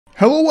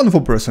Hello wonderful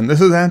person, this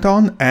is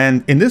Anton,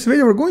 and in this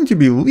video we're going to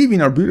be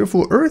leaving our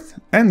beautiful Earth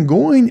and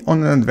going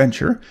on an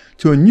adventure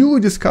to a newly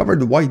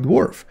discovered white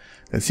dwarf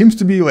that seems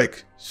to be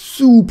like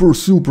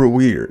super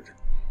weird.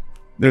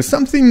 There's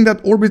something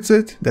that orbits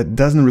it that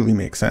doesn't really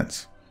make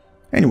sense.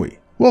 Anyway,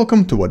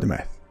 welcome to What the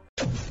Math.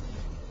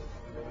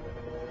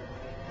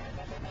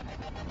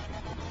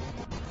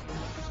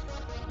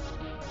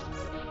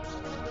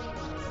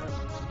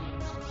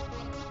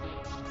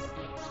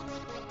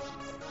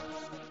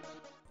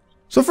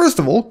 So first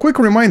of all, quick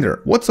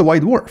reminder, what's a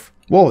white dwarf?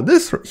 Well,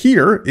 this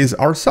here is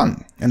our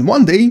sun, and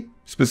one day,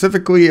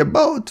 specifically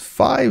about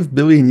 5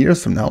 billion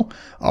years from now,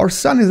 our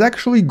sun is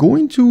actually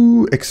going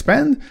to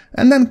expand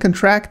and then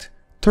contract,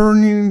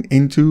 turning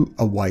into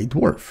a white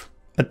dwarf.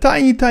 A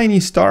tiny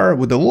star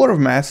with a lot of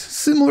mass,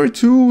 similar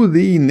to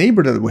the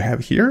neighbor that we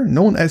have here,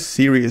 known as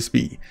Sirius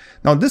B.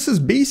 Now this is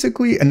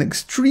basically an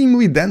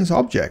extremely dense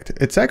object.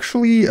 It's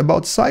actually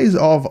about size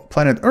of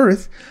planet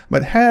Earth,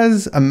 but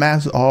has a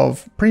mass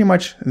of pretty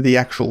much the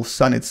actual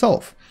sun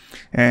itself.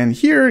 And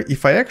here,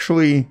 if I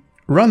actually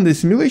run the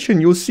simulation,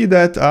 you'll see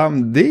that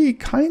they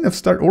kind of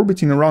start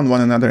orbiting around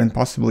one another and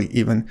possibly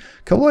even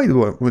collide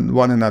with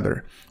one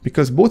another,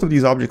 because both of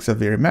these objects are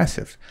very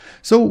massive.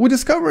 So we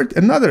discovered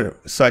another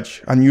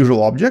such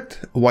unusual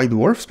object, a white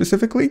dwarf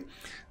specifically,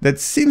 that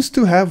seems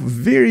to have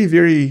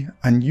very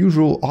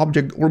unusual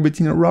object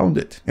orbiting around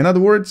it. In other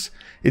words,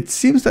 it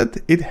seems that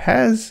it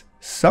has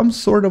some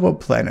sort of a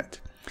planet.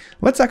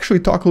 Let's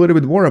actually talk a little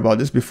bit more about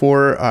this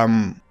before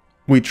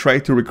we try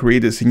to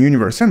recreate this in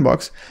Universe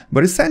Sandbox,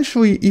 but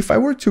essentially, if I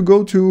were to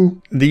go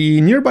to the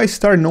nearby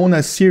star known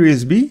as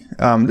Sirius B,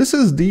 this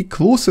is the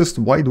closest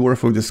white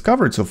dwarf we've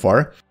discovered so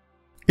far.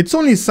 It's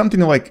only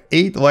something like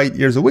 8 light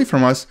years away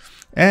from us,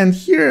 and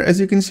here, as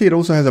you can see, it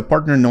also has a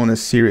partner known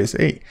as Sirius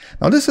A.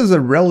 Now this is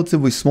a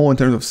relatively small in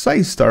terms of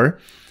size star,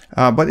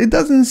 but it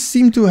doesn't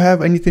seem to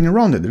have anything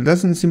around it. There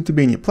doesn't seem to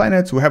be any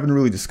planets, we haven't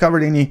really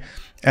discovered any,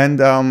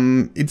 and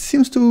it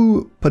seems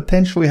to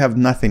potentially have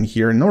nothing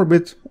here in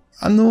orbit,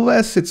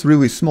 unless it's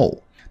really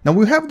small. Now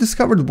we have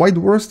discovered white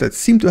dwarfs that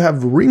seem to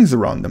have rings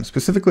around them.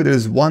 Specifically, there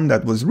is one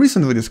that was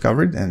recently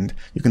discovered, and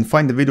you can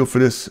find the video for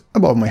this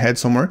above my head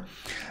somewhere.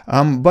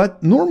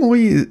 But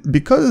normally,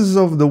 because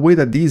of the way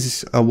that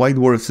these white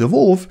dwarfs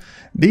evolve,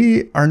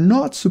 they are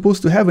not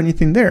supposed to have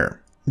anything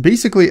there.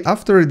 Basically,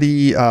 after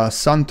the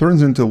sun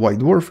turns into a white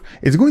dwarf,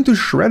 it's going to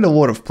shred a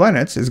lot of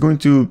planets, it's going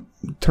to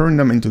turn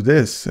them into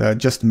this,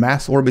 just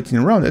mass orbiting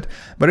around it,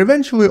 but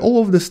eventually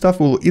all of this stuff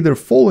will either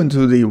fall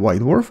into the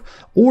white dwarf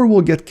or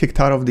will get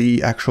kicked out of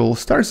the actual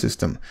star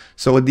system.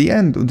 So at the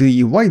end,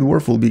 the white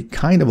dwarf will be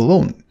kind of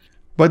alone.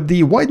 But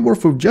the white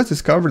dwarf we've just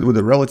discovered with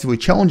a relatively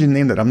challenging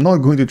name that I'm not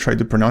going to try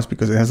to pronounce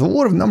because it has a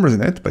lot of numbers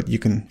in it, but you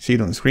can see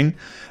it on the screen,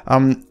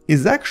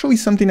 is actually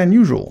something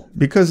unusual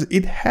because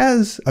it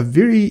has a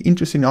very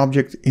interesting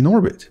object in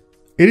orbit.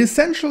 It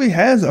essentially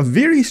has a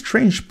very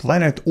strange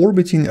planet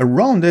orbiting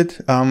around it,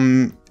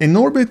 in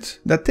orbit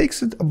that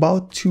takes it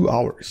about 2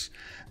 hours.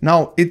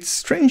 Now, it's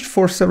strange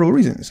for several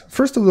reasons.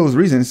 First of those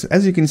reasons,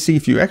 as you can see,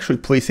 if you actually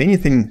place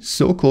anything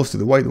so close to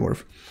the white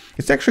dwarf,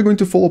 it's actually going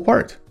to fall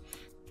apart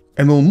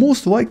and will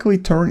most likely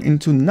turn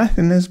into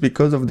nothingness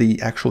because of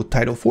the actual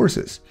tidal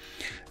forces.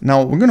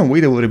 Now, we're going to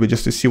wait a little bit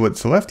just to see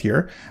what's left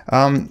here,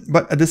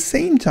 but at the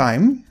same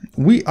time,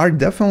 we are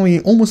definitely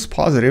almost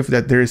positive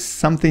that there is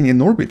something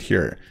in orbit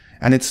here.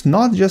 And it's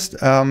not just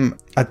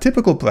a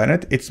typical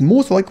planet, it's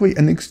most likely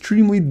an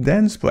extremely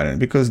dense planet,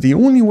 because the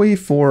only way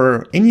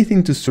for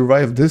anything to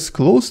survive this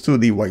close to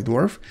the white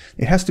dwarf,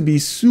 it has to be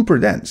super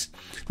dense.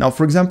 Now,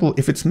 for example,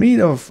 if it's made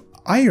of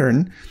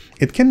iron,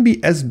 it can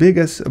be as big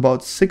as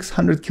about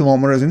 600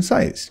 kilometers in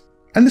size.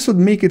 And this would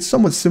make it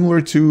somewhat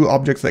similar to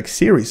objects like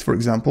Ceres, for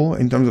example,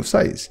 in terms of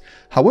size.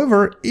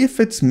 However, if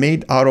it's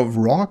made out of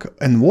rock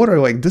and water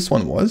like this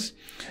one was,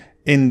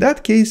 in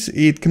that case,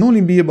 it can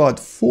only be about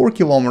 4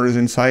 kilometers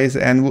in size,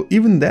 and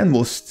even then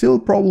will still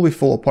probably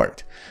fall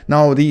apart.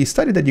 Now, the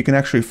study that you can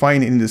actually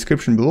find in the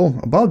description below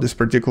about this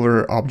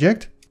particular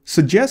object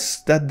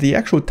suggests that the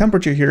actual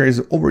temperature here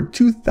is over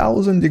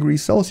 2000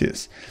 degrees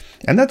Celsius.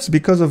 And that's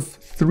because of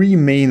 3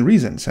 main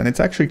reasons. And it's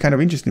actually kind of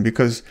interesting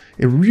because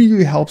it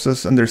really helps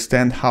us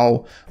understand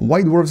how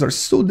white dwarfs are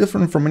so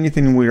different from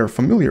anything we are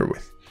familiar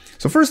with.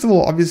 So first of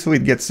all, obviously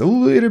it gets a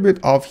little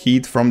bit of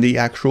heat from the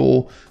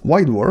actual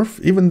white dwarf.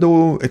 Even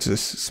though it's a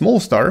small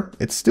star,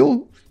 it's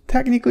still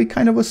technically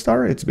kind of a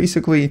star. It's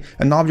basically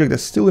an object that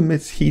still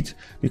emits heat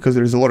because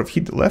there's a lot of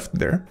heat left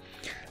there.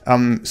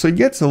 So it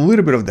gets a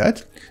little bit of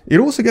that. It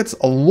also gets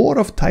a lot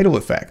of tidal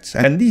effects,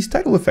 and these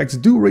tidal effects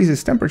do raise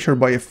its temperature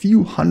by a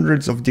few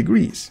hundreds of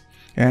degrees.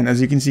 And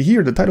as you can see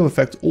here, the tidal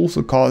effects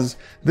also cause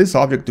this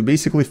object to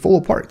basically fall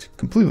apart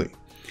completely.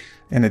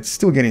 And it's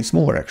still getting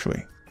smaller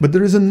actually. But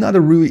there is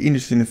another really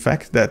interesting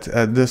effect that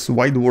this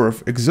white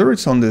dwarf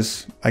exerts on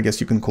this, I guess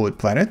you can call it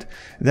planet,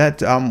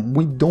 that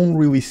we don't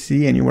really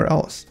see anywhere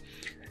else.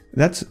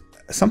 That's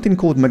something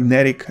called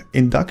magnetic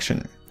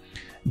induction.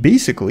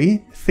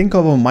 Basically, think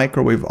of a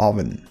microwave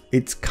oven.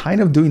 It's kind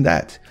of doing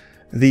that.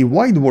 the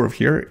white dwarf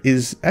here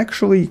is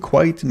actually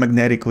quite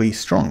magnetically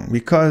strong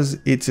because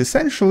it's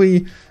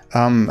essentially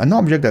an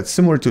object that's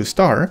similar to a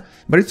star,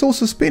 but it's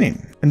also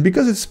spinning. And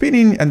because it's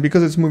spinning and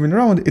because it's moving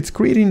around, it's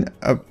creating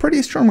a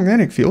pretty strong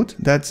magnetic field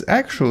that's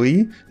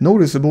actually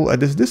noticeable at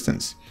this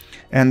distance.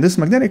 And this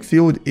magnetic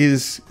field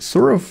is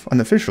sort of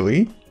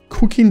unofficially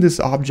cooking this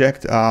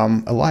object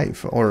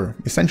alive, or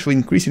essentially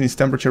increasing its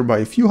temperature by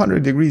a few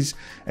hundred degrees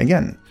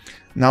again.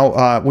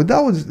 Now,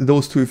 without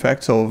those two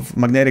effects of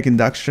magnetic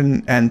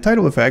induction and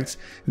tidal effects,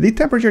 the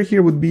temperature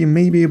here would be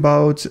maybe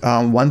about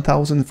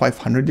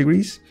 1500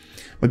 degrees.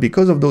 But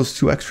because of those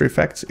two extra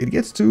effects, it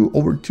gets to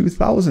over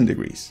 2000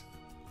 degrees.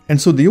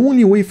 And so the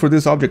only way for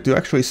this object to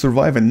actually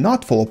survive and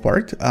not fall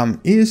apart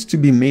is to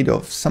be made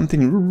of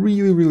something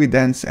really, really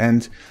dense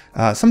and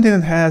something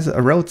that has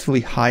a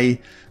relatively high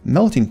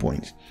melting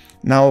point.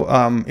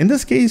 Now, in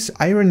this case,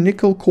 iron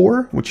nickel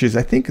core, which is,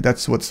 I think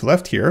that's what's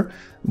left here,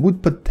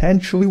 would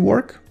potentially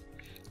work.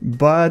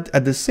 But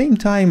at the same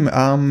time,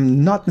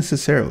 not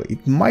necessarily.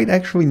 It might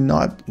actually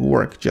not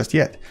work just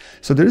yet.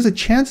 So there is a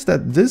chance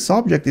that this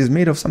object is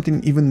made of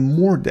something even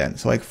more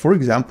dense. Like, for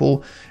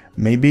example,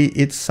 maybe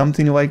it's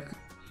something like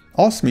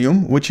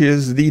osmium, which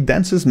is the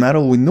densest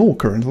metal we know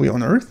currently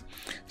on Earth.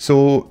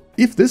 So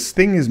if this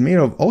thing is made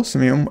of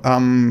osmium,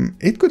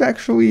 it could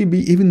actually be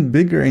even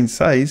bigger in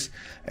size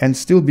and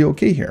still be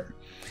okay here.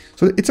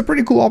 So it's a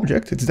pretty cool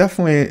object. It's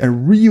definitely a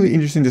really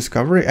interesting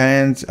discovery,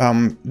 and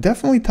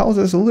definitely tells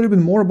us a little bit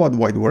more about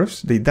white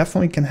dwarfs. They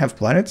definitely can have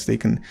planets, they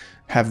can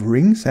have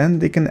rings,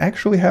 and they can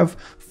actually have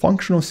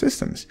functional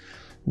systems,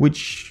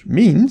 which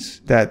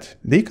means that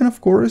they can, of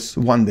course,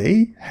 one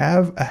day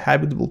have a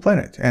habitable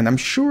planet. And I'm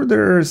sure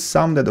there are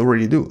some that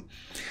already do.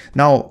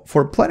 Now,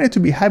 for a planet to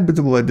be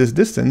habitable at this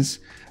distance,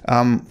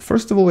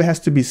 first of all, it has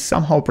to be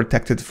somehow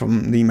protected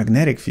from the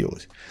magnetic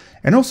field.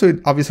 And also, it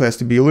obviously has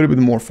to be a little bit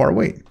more far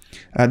away.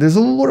 There's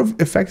a lot of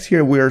effects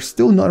here we are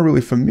still not really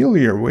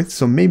familiar with,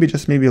 so maybe,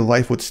 just maybe,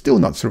 life would still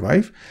not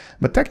survive.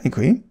 But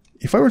technically,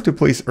 if I were to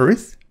place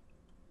Earth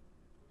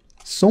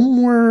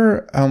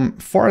somewhere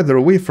farther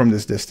away from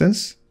this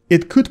distance,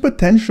 it could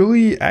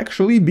potentially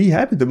actually be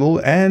habitable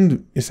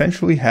and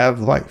essentially have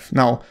life.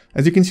 Now,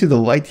 as you can see,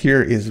 the light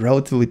here is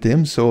relatively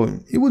dim, so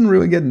it wouldn't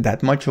really get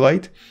that much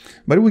light,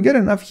 but it would get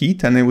enough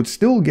heat and it would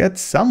still get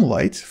some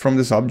light from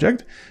this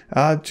object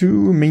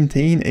to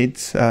maintain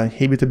its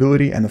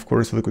habitability and, of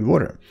course, liquid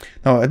water.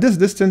 Now, at this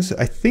distance,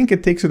 I think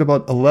it takes it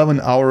about 11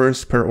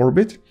 hours per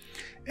orbit.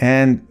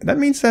 And that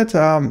means that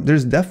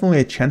there's definitely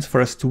a chance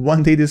for us to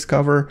one day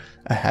discover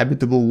a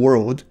habitable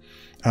world,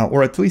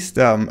 or at least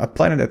a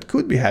planet that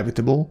could be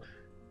habitable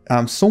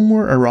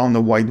somewhere around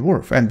the white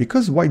dwarf. And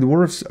because white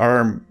dwarfs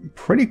are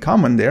pretty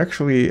common, they're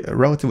actually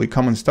relatively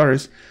common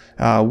stars,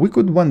 we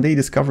could one day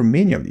discover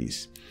many of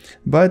these.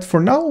 But for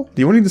now,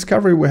 the only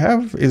discovery we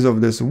have is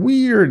of this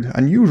weird,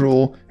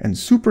 unusual, and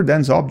super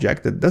dense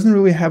object that doesn't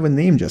really have a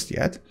name just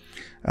yet,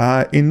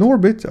 in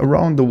orbit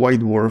around the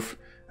white dwarf,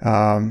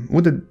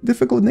 with a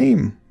difficult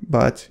name,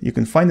 but you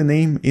can find the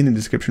name in the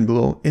description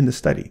below in the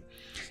study.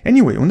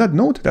 Anyway, on that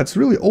note, that's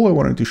really all I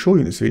wanted to show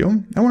you in this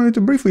video. I wanted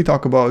to briefly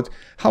talk about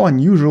how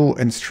unusual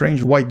and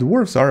strange white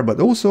dwarfs are,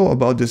 but also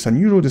about this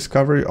unusual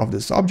discovery of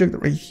this object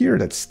right here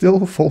that's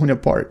still falling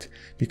apart,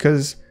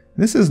 because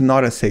this is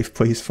not a safe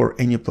place for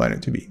any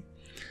planet to be.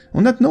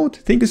 On that note,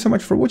 thank you so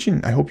much for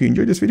watching. I hope you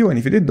enjoyed this video, and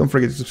if you did, don't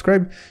forget to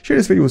subscribe, share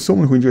this video with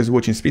someone who enjoys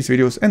watching space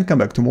videos, and come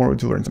back tomorrow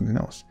to learn something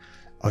else.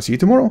 I'll see you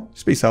tomorrow,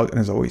 space out, and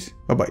as always,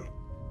 bye bye.